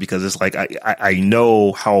my heart, because it's like, I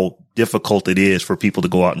know how difficult it is for people to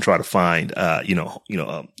go out and try to find,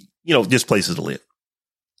 just places to live.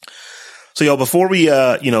 So y'all, before we,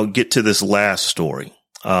 get to this last story,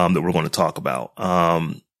 that we're going to talk about,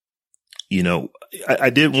 I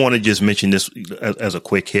did want to just mention this as a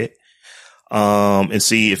quick hit, and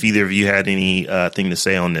see if either of you had any, thing to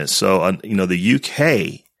say on this. So, the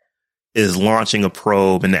UK is launching a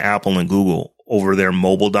probe into Apple and Google over their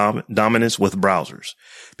mobile dominance with browsers,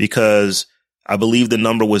 because I believe the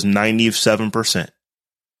number was 97%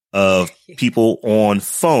 of people on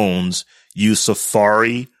phones use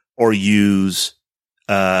Safari or use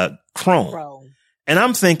Chrome. And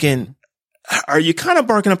I'm thinking, are you kind of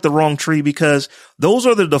barking up the wrong tree? Because those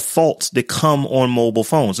are the defaults that come on mobile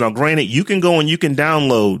phones. Now, granted, you can go and you can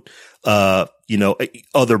download other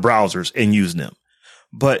browsers and use them.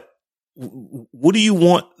 But what do you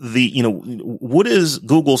want what is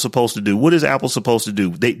Google supposed to do? What is Apple supposed to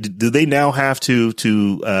do? Do they now have to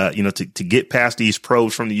get past these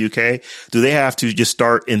probes from the UK? Do they have to just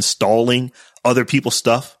start installing other people's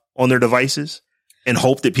stuff on their devices and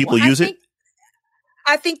hope that people use it?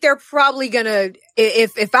 I think they're probably gonna,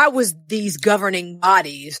 if I was these governing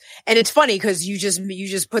bodies, and it's funny because you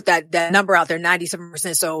just put that number out there,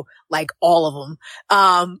 97%. So like all of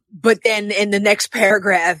them. But then in the next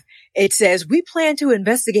paragraph, it says, we plan to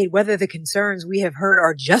investigate whether the concerns we have heard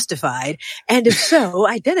are justified. And if so,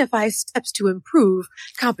 identify steps to improve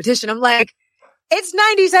competition. I'm like, it's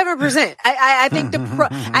 97%. I think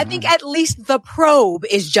I think at least the probe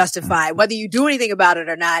is justified. Whether you do anything about it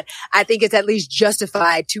or not, I think it's at least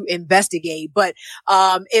justified to investigate. But,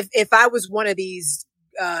 if I was one of these,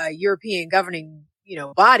 European governing,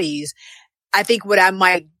 bodies, I think what I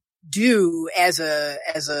might do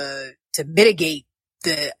to mitigate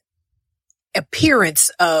the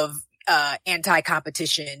appearance of,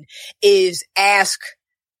 anti-competition is ask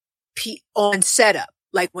on setup.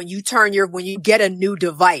 Like when you get a new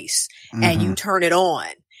device and you turn it on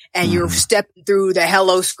and you're stepping through the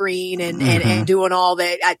hello screen and doing all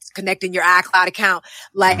that, connecting your iCloud account,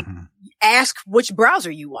 like ask which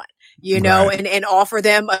browser you want, and offer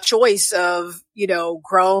them a choice of,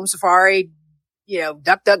 Chrome, Safari,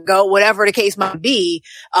 DuckDuckGo, whatever the case might be,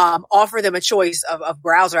 offer them a choice of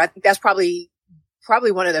browser. I think that's probably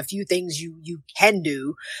one of the few things you can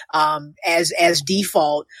do, as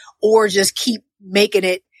default, or just keep making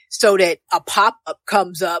it so that a pop-up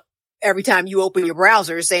comes up every time you open your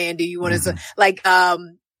browser saying, do you want to, like,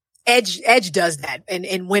 Edge does that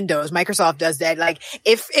in Windows. Microsoft does that. Like,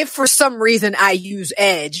 if for some reason I use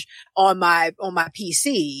Edge on my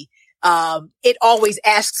PC, it always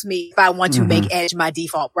asks me if I want to make Edge my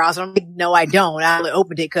default browser. I'm like, no, I don't. I only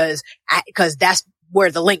opened it cause that's where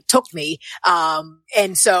the link took me.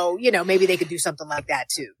 And so, maybe they could do something like that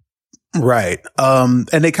too. Right. And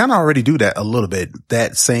they kind of already do that a little bit.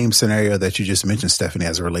 That same scenario that you just mentioned, Stephanie,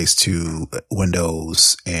 as it relates to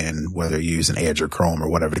Windows and whether you're using Edge or Chrome or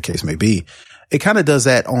whatever the case may be. It kind of does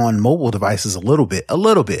that on mobile devices a little bit.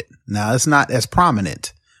 Now it's not as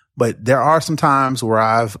prominent, but there are some times where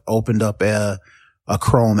I've opened up a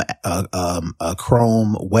Chrome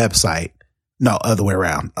website. No, other way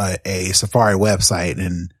around, a Safari website,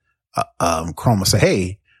 and, Chrome will say,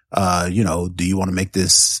 hey, do you want to make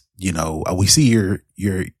this, we see your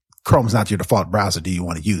Chrome's not your default browser. Do you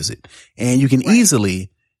want to use it? And you can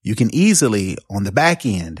easily on the back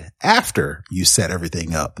end, after you set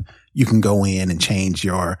everything up, you can go in and change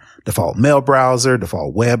your default mail browser,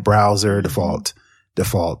 default web browser, default,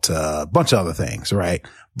 bunch of other things, right?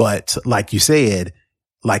 But like you said,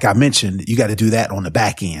 like I mentioned, you got to do that on the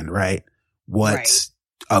back end, right? What's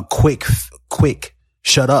a quick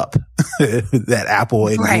shut up that Apple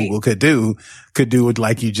and Google could do it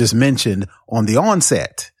like you just mentioned on the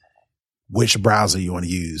onset. Which browser you want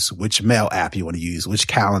to use, which mail app you want to use, which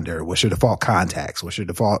calendar, what's your default contacts, what's your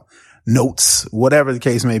default notes, whatever the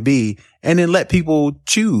case may be, and then let people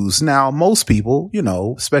choose. Now, most people,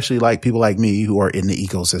 especially like people like me who are in the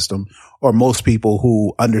ecosystem, or most people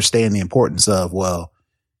who understand the importance of, well,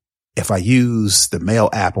 if I use the mail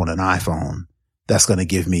app on an iPhone, that's going to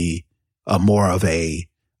give me more of an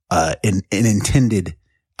intended,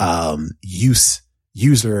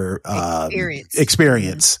 user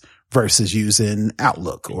experience versus using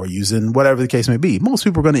Outlook or using whatever the case may be. Most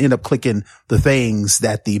people are going to end up clicking the things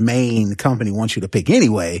that the main company wants you to pick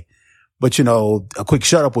anyway. But, a quick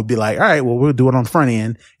shut up would be like, all right, well, we'll do it on the front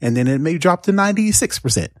end. And then it may drop to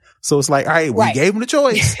 96%. So it's like, all right, we gave them the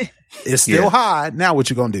choice. It's still high. Now what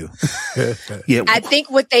you going to do? I think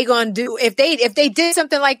what they going to do, if they did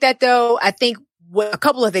something like that though, I think a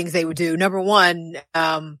couple of things they would do. Number one,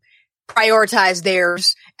 prioritize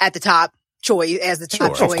theirs at the top choice as the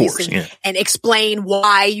top choice, of course, and explain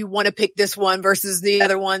why you want to pick this one versus the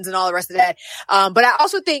other ones and all the rest of that. But I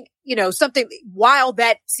also think, something, while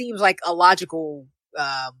that seems like a logical,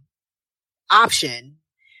 option,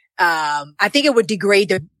 I think it would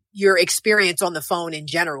degrade your experience on the phone in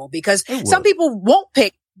general, because some people won't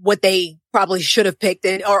pick what they probably should have picked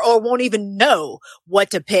or won't even know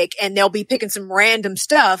what to pick. And they'll be picking some random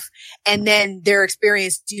stuff. And then their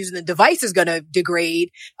experience using the device is going to degrade,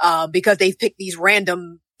 because they've picked these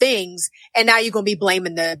random things. And now you're going to be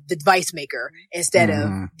blaming the device maker instead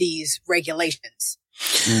of these regulations.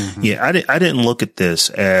 Yeah, I didn't look at this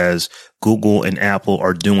as Google and Apple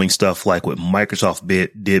are doing stuff like what Microsoft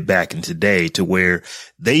did back in today, to where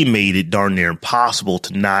they made it darn near impossible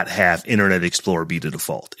to not have Internet Explorer be the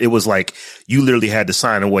default. It was like you literally had to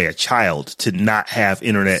sign away a child to not have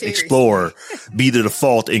Internet Explorer be the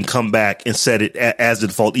default and come back and set it as the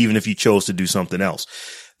default, even if you chose to do something else.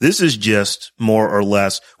 This is just more or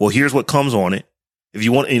less, well, here's what comes on it. If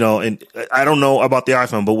you want, and I don't know about the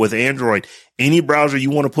iPhone, but with Android, any browser you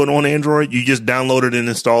want to put on Android, you just download it and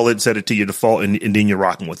install it, set it to your default, and then you're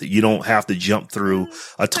rocking with it. You don't have to jump through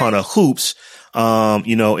a ton of hoops,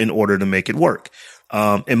 in order to make it work.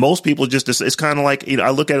 And most people it's kind of like,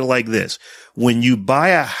 I look at it like this. When you buy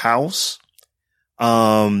a house,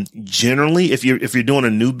 generally, if you're doing a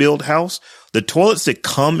new build house, the toilets that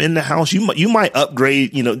come in the house, you might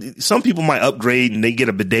upgrade, some people might upgrade and they get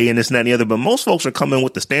a bidet and this and that and the other, but most folks are coming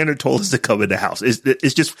with the standard toilets that come in the house.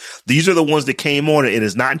 It's just, these are the ones that came on it. And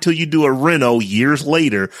it's not until you do a reno years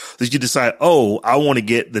later that you decide, oh, I want to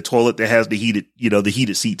get the toilet that has the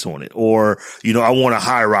heated seats on it. Or, I want a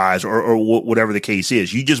high rise or whatever the case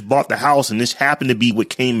is. You just bought the house and this happened to be what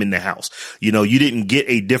came in the house. You didn't get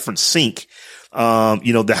a different sink.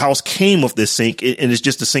 The house came with this sink and it's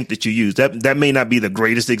just a sink that you use. That may not be the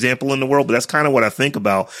greatest example in the world, but that's kind of what I think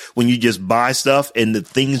about when you just buy stuff and the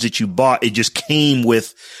things that you bought, it just came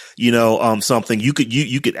with, something. You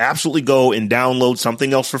could absolutely go and download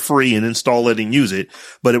something else for free and install it and use it,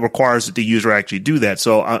 but it requires that the user actually do that.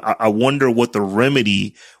 So I wonder what the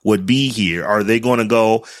remedy would be here. Are they going to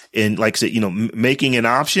go and, like I said, making an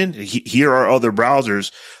option? Here are other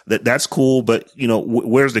browsers that's cool, but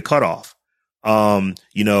where's the cutoff? I'm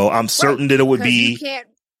certain that it would be.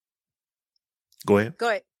 Go ahead.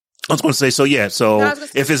 I was going to say,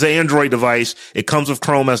 if it's an Android device, it comes with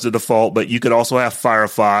Chrome as the default, but you could also have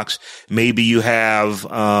Firefox. Maybe you have,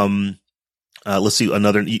 you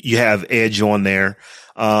have Edge on there.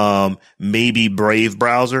 Maybe Brave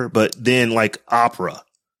browser, but then like Opera.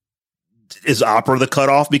 Is Opera the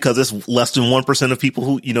cutoff because it's less than 1% of people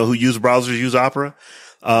who use browsers use Opera?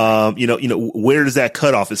 Where does that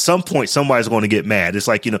cut off? At some point, somebody's going to get mad. It's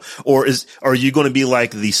like, are you going to be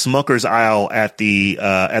like the Smucker's aisle at the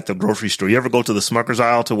grocery store? You ever go to the Smucker's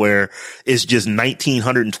aisle to where it's just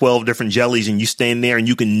 1,912 different jellies and you stand there and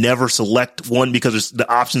you can never select one because the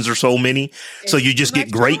options are so many. So you just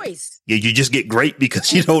get great. Yeah, you just get great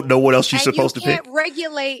because you don't know what else you're supposed to pick. You can't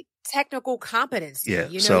regulate technical competency. Yeah,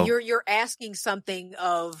 you're asking something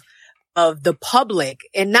of the public,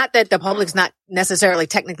 and not that the public's not necessarily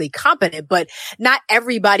technically competent, but not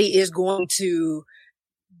everybody is going to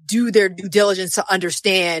do their due diligence to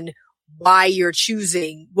understand why you're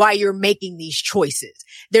making these choices.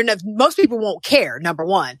 Most people won't care, number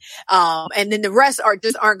one. And then the rest aren't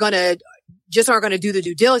going to do the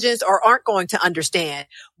due diligence or aren't going to understand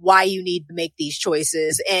why you need to make these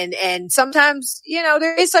choices. And sometimes,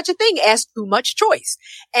 there is such a thing as too much choice.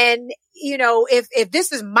 And, if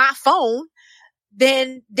this is my phone,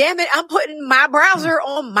 then damn it, I'm putting my browser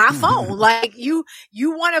on my phone. Like you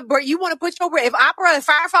want to put if Opera and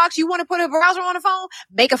Firefox, you want to put a browser on a phone,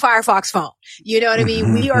 make a Firefox phone. You know what I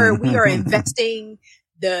mean? We are investing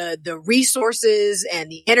the resources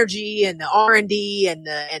and the energy and the R&D and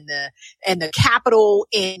the capital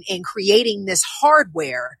in creating this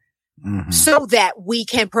hardware so that we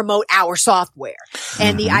can promote our software.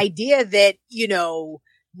 And the idea that,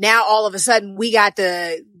 now all of a sudden we got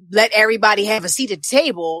to let everybody have a seat at the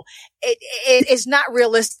table. It's not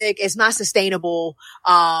realistic. It's not sustainable.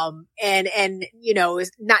 And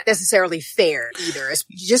it's not necessarily fair either. It's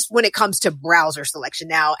just when it comes to browser selection.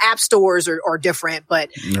 Now, app stores are different,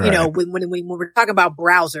 but when we're talking about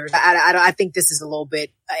browsers, I think this is a little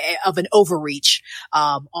bit of an overreach,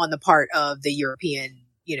 on the part of the European,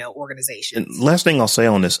 organization. And last thing I'll say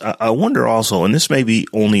on this, I wonder also, and this may be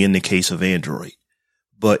only in the case of Android,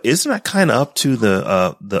 but isn't that kind of up to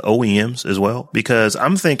the OEMs as well? Because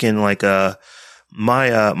I'm thinking like,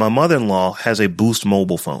 my mother-in-law has a Boost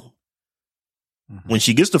mobile phone. When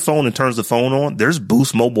she gets the phone and turns the phone on, there's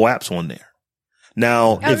Boost mobile apps on there.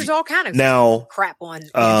 Now, there's all kind of crap on.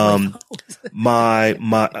 That's my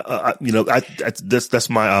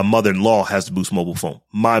mother-in-law has the Boost mobile phone.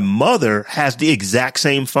 My mother has the exact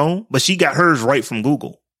same phone, but she got hers right from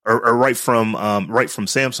Google or right from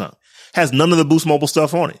Samsung. Has none of the Boost mobile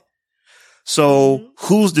stuff on it. So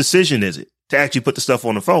whose decision is it to actually put the stuff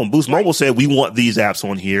on the phone? Boost Mobile said, we want these apps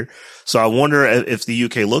on here. So I wonder if the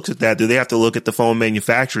UK looks at that, do they have to look at the phone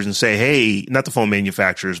manufacturers and say, hey, not the phone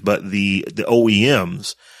manufacturers, but the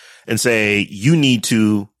OEMs and say, you need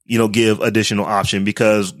to, give additional option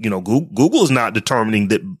because, Google is not determining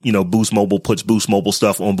that, Boost Mobile puts Boost Mobile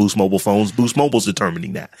stuff on Boost Mobile phones. Boost Mobile's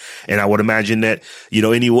determining that. And I would imagine that,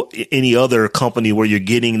 any other company where you're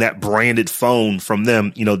getting that branded phone from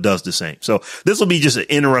them, does the same. So this will be just an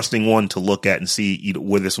interesting one to look at and see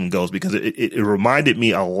where this one goes, because it reminded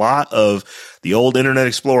me a lot of the old Internet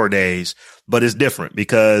Explorer days, but it's different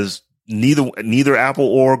because neither Apple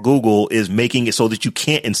or Google is making it so that you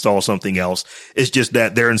can't install something else. It's just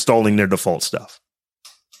that they're installing their default stuff.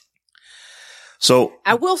 So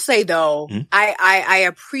I will say though, I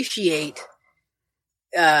appreciate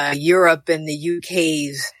Europe and the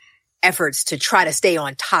UK's efforts to try to stay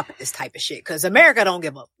on top of this type of shit, because America don't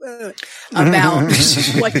give a about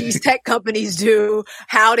what these tech companies do,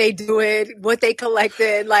 how they do it, what they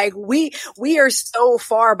collected. Like we are so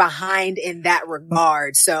far behind in that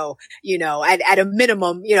regard. So, at a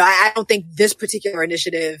minimum, I don't think this particular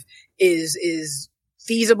initiative is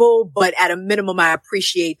feasible, but at a minimum, I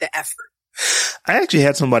appreciate the effort. I actually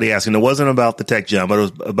had somebody asking, it wasn't about the Tech Jam, but it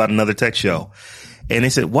was about another tech show. And they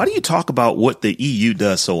said, why do you talk about what the EU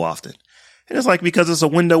does so often? And it's like, because it's a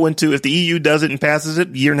window into, if the EU does it and passes it,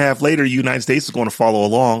 a year and a half later, the United States is going to follow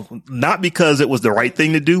along. Not because it was the right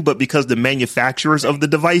thing to do, but because the manufacturers of the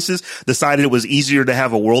devices decided it was easier to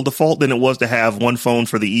have a world default than it was to have one phone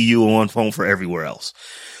for the EU and one phone for everywhere else.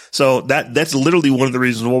 So that's literally one of the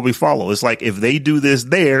reasons why we follow. It's like, if they do this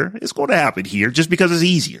there, it's going to happen here just because it's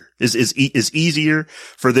easier. It's easier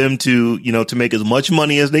for them to, to make as much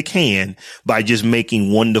money as they can by just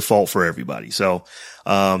making one default for everybody. So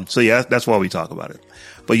yeah, that's why we talk about it.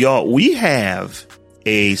 But y'all, we have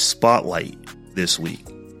a spotlight this week,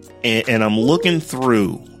 and I'm looking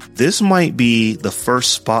through. This might be the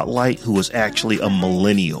first spotlight who was actually a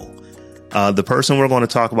millennial. The person we're going to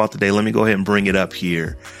talk about today, let me go ahead and bring it up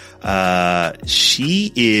here.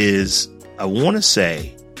 She is, I want to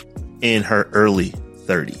say, in her early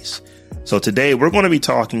 30s. So today we're going to be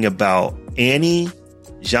talking about Annie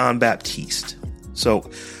Jean-Baptiste. So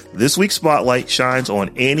this week's spotlight shines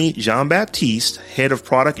on Annie Jean-Baptiste, head of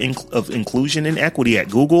product of inclusion and equity at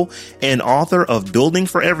Google and author of Building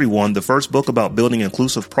for Everyone, the first book about building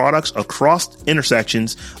inclusive products across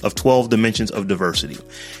intersections of 12 dimensions of diversity.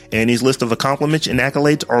 Annie's list of accomplishments and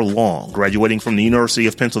accolades are long. Graduating from the University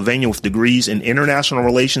of Pennsylvania with degrees in international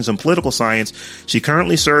relations and political science, she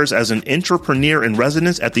currently serves as an entrepreneur in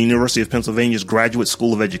residence at the University of Pennsylvania's Graduate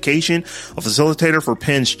School of Education, a facilitator for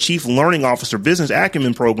Penn's Chief Learning Officer Business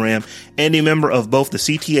Acumen Program, and a member of both the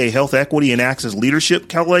CTA Health Equity and Access Leadership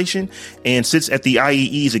Coalition, and sits at the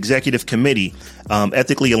IEE's Executive Committee,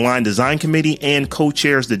 Ethically Aligned Design Committee, and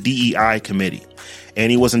co-chairs the DEI Committee.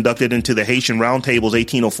 Annie was inducted into the Haitian Roundtable's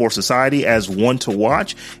 1804 Society as one to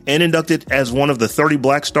watch and inducted as one of the 30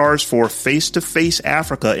 Black Stars for Face to Face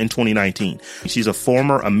Africa in 2019. She's a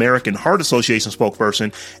former American Heart Association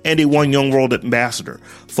spokesperson and a One Young World ambassador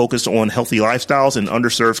focused on healthy lifestyles in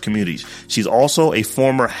underserved communities. She's also a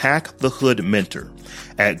former Hack the Hood mentor.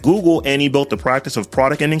 At Google, Annie built the practice of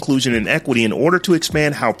product and inclusion and equity in order to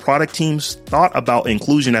expand how product teams thought about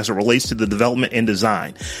inclusion as it relates to the development and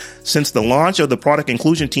design. Since the launch of the product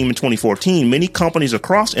inclusion team in 2014, many companies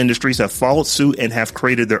across industries have followed suit and have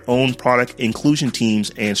created their own product inclusion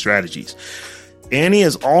teams and strategies. Annie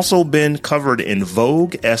has also been covered in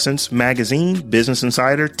Vogue, Essence Magazine, Business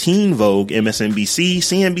Insider, Teen Vogue, MSNBC,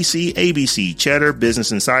 CNBC, ABC, Cheddar,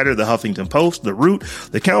 Business Insider, The Huffington Post, The Root,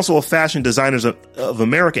 the Council of Fashion Designers of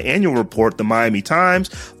America Annual Report, The Miami Times,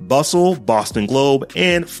 Bustle, Boston Globe,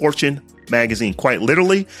 and Fortune Magazine. Quite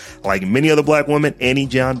literally, like many other Black women, Annie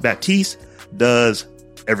Jean-Baptiste does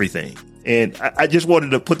everything. And I just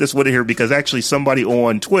wanted to put this with it here because actually somebody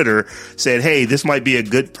on Twitter said, hey, this might be a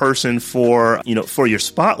good person for your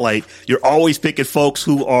spotlight. You're always picking folks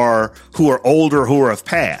who are older, who have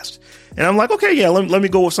passed. And I'm like, okay, yeah, let me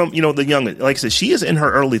go with some, the young. Like I said, she is in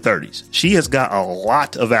her early 30s. She has got a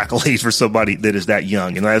lot of accolades for somebody that is that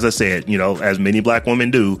young. And as I said, as many Black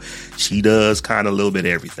women do, she does kind of a little bit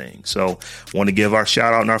of everything. So want to give our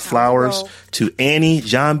shout out and our flowers to Annie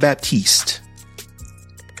Jean-Baptiste.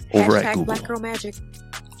 Over at Google. Black Girl Magic.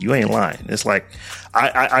 You ain't lying. It's like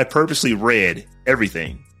I purposely read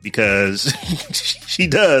everything because she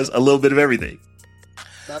does a little bit of everything.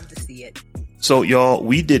 Love to see it. So y'all,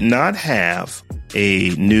 we did not have a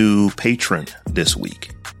new patron this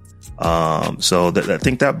week. So I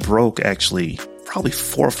think that broke actually probably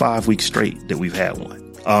 4 or 5 weeks straight that we've had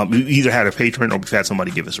one. We either had a patron or we've had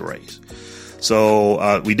somebody give us a raise.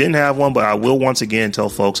 So we didn't have one, but I will once again tell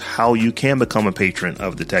folks how you can become a patron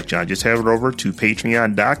of The Tech John. Just head over to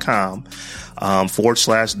patreon.com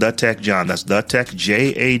 /The Tech John. That's The Tech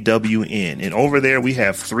JAWN. And over there we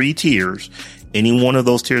have 3 tiers. Any one of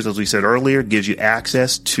those tiers, as we said earlier, gives you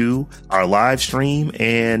access to our live stream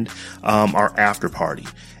and our after party.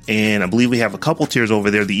 And I believe we have a couple tiers over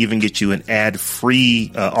there that even get you an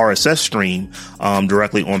ad-free RSS stream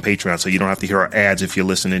directly on Patreon. So you don't have to hear our ads if you're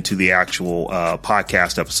listening to the actual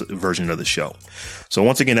podcast version of the show. So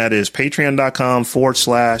once again, that is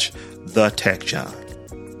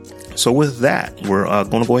patreon.com/TheTechJohn. So with that, we're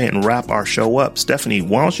going to go ahead and wrap our show up. Stephanie,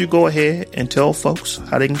 why don't you go ahead and tell folks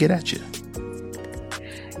how they can get at you?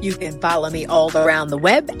 You can follow me all around the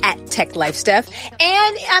web at TechLifeSteph.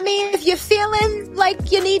 And I mean, if you're feeling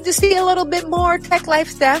like you need to see a little bit more Tech Life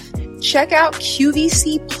stuff, check out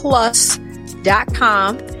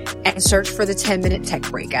QVCplus.com and search for the 10-Minute Tech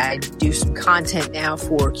Break. I do some content now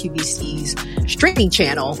for QVC's streaming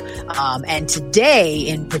channel. And today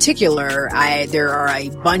in particular, there are a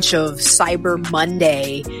bunch of Cyber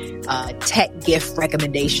Monday tech gift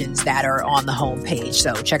recommendations that are on the homepage.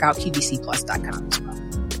 So check out QVCplus.com as well.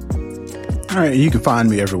 All right, you can find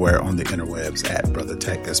me everywhere on the interwebs at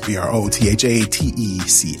BrotherTech. That's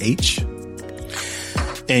BrothaTech.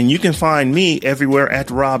 And you can find me everywhere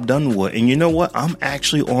at Rob Dunwood. And you know what? I'm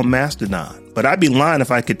actually on Mastodon. But I'd be lying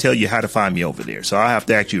if I could tell you how to find me over there. So I have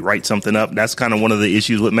to actually write something up. That's kind of one of the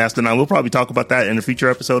issues with Mastodon. We'll probably talk about that in a future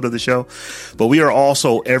episode of the show. But we are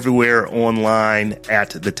also everywhere online at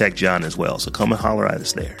The Tech John as well. So come and holler at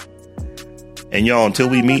us there. And y'all, until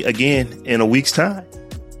we meet again in a week's time.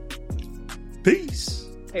 Peace.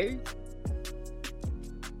 Hey.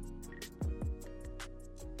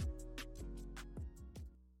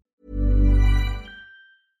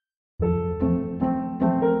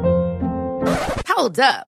 Hold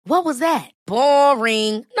up. What was that?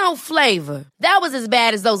 Boring. No flavor. That was as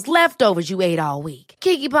bad as those leftovers you ate all week.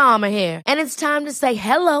 Keke Palmer here. And it's time to say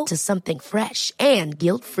hello to something fresh and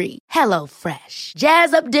guilt-free. Hello Fresh.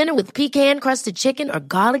 Jazz up dinner with pecan-crusted chicken or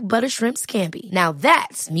garlic butter shrimp scampi. Now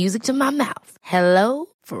that's music to my mouth. Hello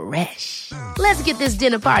Fresh. Let's get this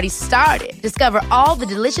dinner party started. Discover all the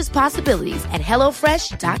delicious possibilities at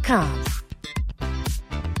HelloFresh.com.